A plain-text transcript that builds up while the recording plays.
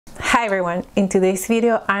Hi everyone, in today's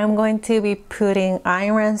video I'm going to be putting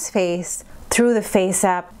Ayn Rand's face through the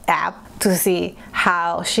FaceApp app to see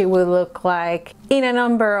how she would look like in a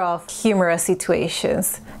number of humorous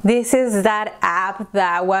situations. This is that app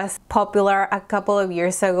that was popular a couple of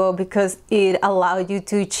years ago because it allowed you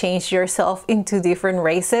to change yourself into different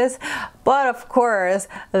races, but of course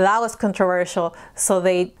that was controversial, so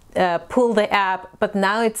they pulled the app, but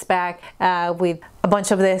now it's back with a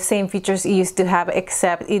bunch of the same features it used to have,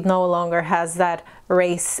 except it no longer has that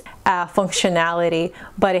race functionality,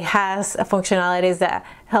 but it has functionalities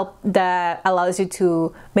that allows you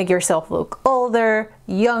to make yourself look older,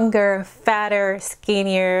 younger, fatter,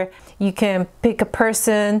 skinnier. You can pick a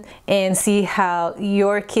person and see how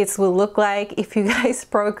your kids will look like if you guys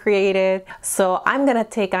procreated. So I'm gonna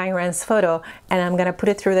take Ayn Rand's photo and I'm gonna put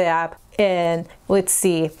it through the app, and let's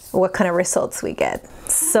see what kind of results we get.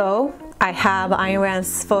 So I have Ayn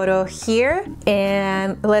Rand's photo here,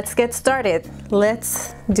 and let's get started.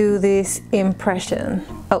 Let's do this impression.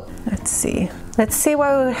 Oh, let's see. Let's see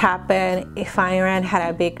what would happen if Ayn Rand had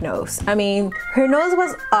a big nose. I mean, her nose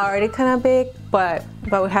was already kind of big, but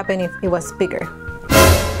what would happen if it was bigger?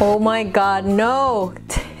 Oh my God, no!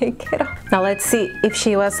 Take it off. Now let's see if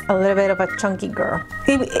she was a little bit of a chunky girl.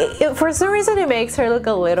 For some reason it makes her look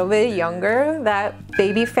a little bit younger, that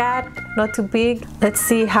baby fat, not too big. Let's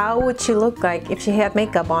see, how would she look like if she had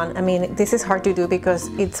makeup on? I mean, this is hard to do because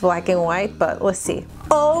it's black and white, but let's see.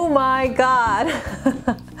 Oh my God!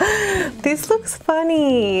 This looks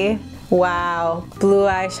funny. Wow, blue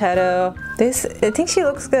eyeshadow. I think she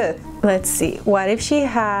looks good. Let's see, what if she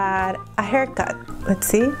had a haircut? Let's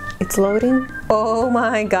see, it's loading. Oh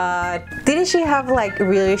my God. Didn't she have like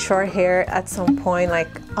really short hair at some point, like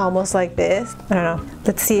almost like this? I don't know.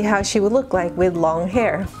 Let's see how she would look like with long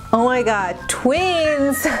hair. Oh my God,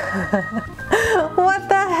 twins! What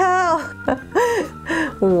the hell?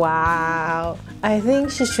 Wow. I think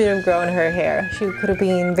she should have grown her hair. She could have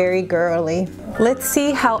been very girly. Let's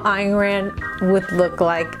see how Ayn Rand would look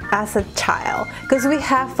like as a child, because we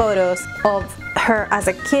have photos of her as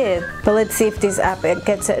a kid, but let's see if this app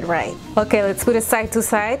gets it right. Okay, let's put it side to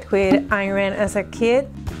side with Ayn Rand as a kid.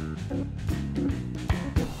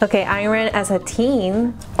 Okay, Ayn Rand as a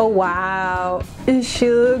teen. Oh wow, she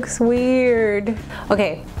looks weird.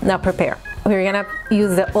 Okay, now prepare. We're gonna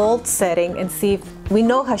use the old setting and see if we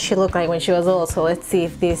know how she looked like when she was old, so let's see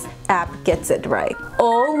if this app gets it right.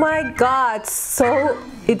 Oh my God, so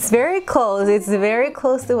it's very close. It's very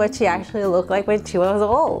close to what she actually looked like when she was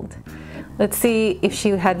old. Let's see if she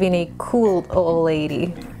had been a cool old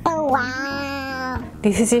lady. Oh wow.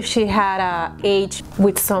 This is if she had aged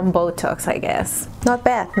with some Botox, I guess. Not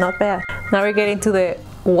bad, not bad. Now we're getting to the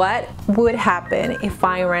what would happen if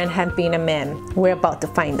Ayn Rand had been a man. We're about to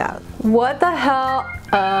find out. What the hell?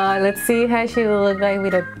 Let's see how she would look like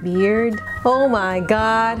with a beard. Oh my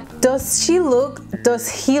God. Does he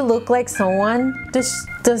look like someone?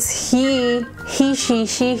 Does he,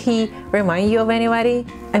 she, remind you of anybody?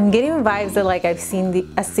 I'm getting vibes that like I've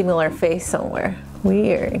seen a similar face somewhere.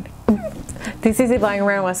 Weird. This is if Ayn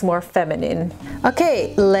Rand was more feminine.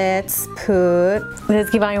 Okay, let's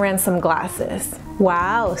give Ayn Rand some glasses.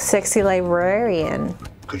 Wow, sexy librarian.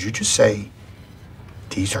 Could you just say,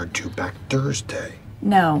 these are due back Thursday?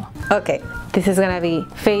 No. Okay, this is gonna be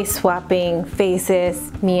face swapping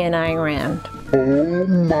faces, me and Ayn Rand. Oh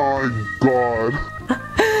my God.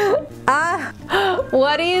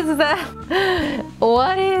 What is that?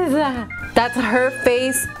 What is that? That's her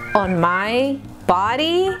face on my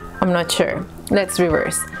body? I'm not sure. Let's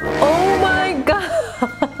reverse. Oh my God.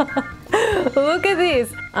 Look at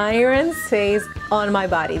this. Ayn Rand's face on my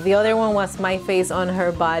body. The other one was my face on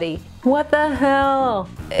her body. What the hell?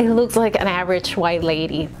 It looks like an average white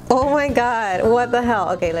lady. Oh my God, what the hell?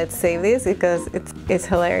 Okay, let's save this because it's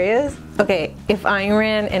hilarious. Okay, if Ayn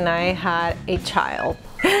Rand and I had a child,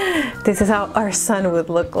 this is how our son would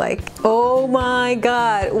look like. Oh my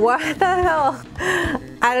God, what the hell?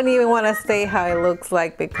 I don't even want to say how it looks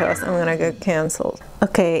like because I'm gonna get canceled.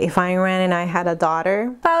 Okay, if Ayn Rand and I had a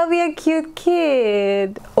daughter, that would be a cute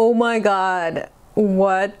kid. Oh my God,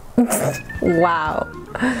 what? Wow.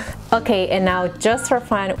 Okay, and now just for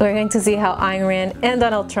fun, we're going to see how Ayn Rand and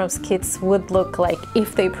Donald Trump's kids would look like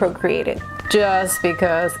if they procreated. Just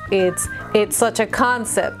because it's such a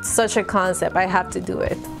concept, I have to do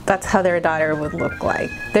it. That's how their daughter would look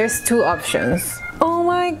like. There's two options. Oh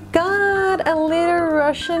my God, a little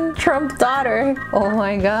Russian Trump daughter. Oh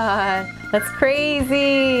my God, that's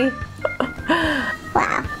crazy.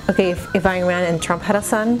 Wow. Okay, if Ayn Rand and Trump had a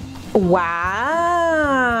son. Wow,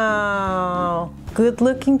 good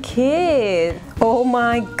looking kid. Oh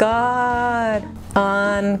my God.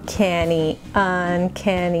 Uncanny,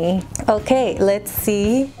 uncanny. Okay, let's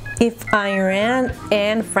see if Ayn Rand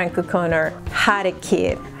and Frank O'Connor had a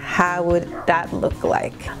kid. How would that look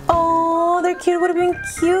like? Oh, their kid would have been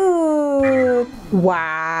cute.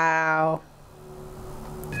 Wow.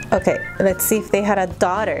 Okay, let's see if they had a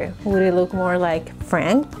daughter. Would it look more like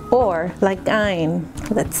Frank or like Ayn?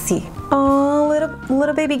 Let's see. Oh,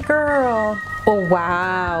 little baby girl. Oh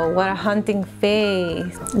wow, what a hunting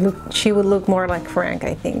face. Look, she would look more like Frank,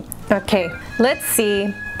 I think. Okay, let's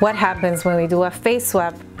see what happens when we do a face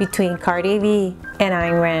swap between Cardi B and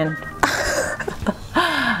Ayn Rand.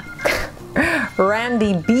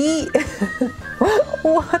 Randy B.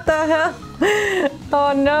 What the hell?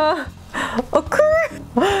 Oh no. Okay.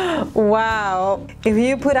 Wow. If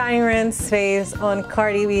you put Ayn Rand's face on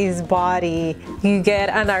Cardi B's body, you get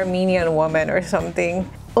an Armenian woman or something.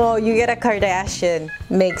 Oh, you get a Kardashian.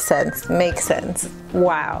 Makes sense. Makes sense.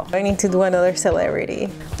 Wow. I need to do another celebrity.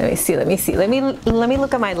 Let me see. Let me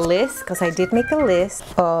look at my list, because I did make a list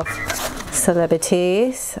of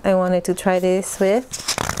celebrities I wanted to try this with.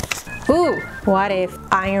 Ooh, what if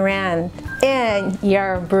Ayn Rand and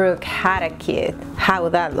Yaron Brooke had a kid? How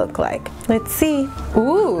would that look like? Let's see.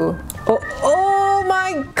 Ooh. Oh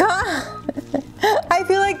my God. I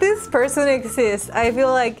feel like this person exists. I feel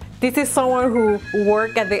like this is someone who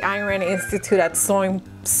worked at the Ayn Rand Institute at some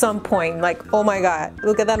point. Like, oh my God,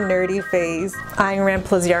 look at that nerdy face. Ayn Rand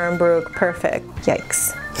plus Yaron Brooke, perfect.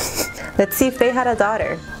 Yikes. Let's see if they had a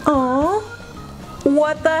daughter. Aww.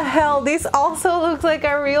 What the hell? This also looks like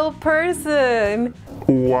a real person.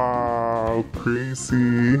 Wow,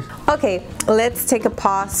 crazy. Okay, let's take a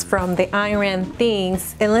pause from the Ayn Rand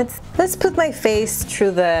things and let's put my face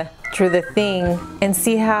through the thing and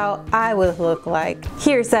see how I would look like.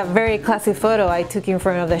 Here's a very classy photo I took in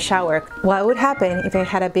front of the shower. What would happen if I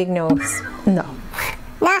had a big nose? No.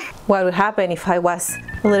 What would happen if I was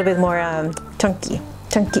a little bit more chunkier?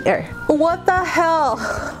 What the hell?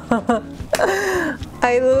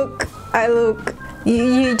 I look.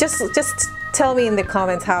 You just tell me in the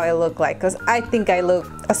comments how I look like, because I think I look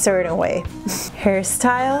a certain way.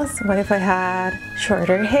 Hairstyles? What if I had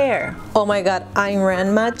shorter hair? Oh my God, Ayn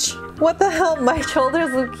Rand much? What the hell? My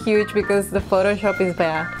shoulders look huge because the Photoshop is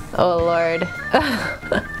bad. Oh Lord.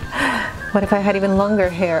 What if I had even longer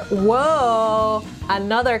hair? Whoa!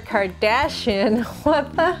 Another Kardashian.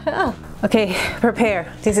 What the hell? Okay,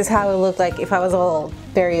 prepare. This is how it would look like if I was old.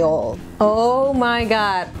 Very old. Oh my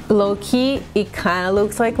God. Low-key, it kind of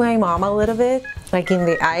looks like my mom a little bit. Like in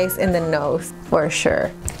the eyes and the nose, for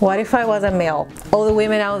sure. What if I was a male? All the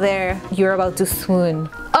women out there, you're about to swoon.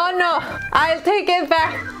 Oh no, I'll take it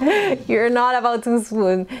back. You're not about to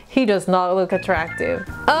swoon. He does not look attractive.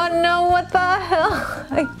 Oh no, what the hell?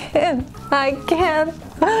 I can't.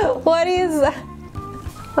 What is that?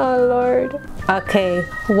 Oh Lord. Okay,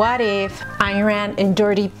 what if Ayn Rand and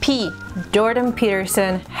Jordan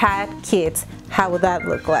Peterson had kids? How would that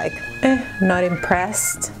look like? Not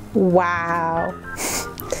impressed. Wow.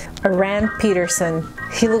 Rand Peterson.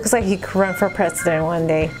 He looks like he could run for president one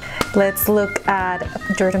day. Let's look at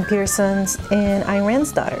Jordan Peterson's and Ayn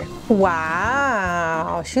Rand's daughter.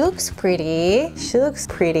 Wow, she looks pretty. She looks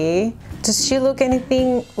pretty. Does she look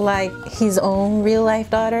anything like his own real life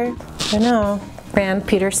daughter? I don't know. Rand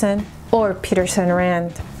Peterson or Peterson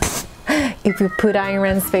Rand. If you put Ayn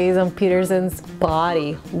Rand's face on Peterson's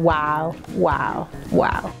body, wow, wow,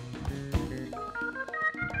 wow.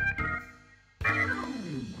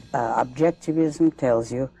 Objectivism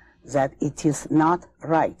tells you that it is not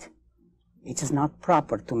right, it is not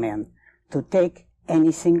proper to men to take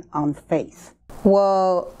anything on faith.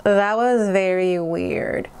 Whoa, that was very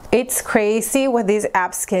weird. It's crazy what these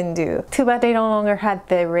apps can do. Too bad they no longer had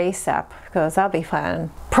the race app, because that'd be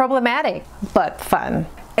fun. Problematic, but fun.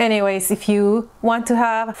 Anyways, if you want to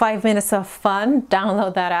have 5 minutes of fun,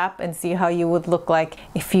 download that app and see how you would look like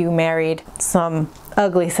if you married some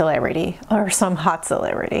ugly celebrity or some hot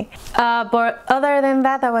celebrity. But other than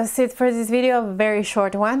that, that was it for this video. A very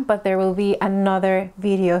short one, but there will be another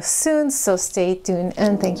video soon, so stay tuned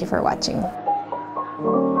and thank you for watching.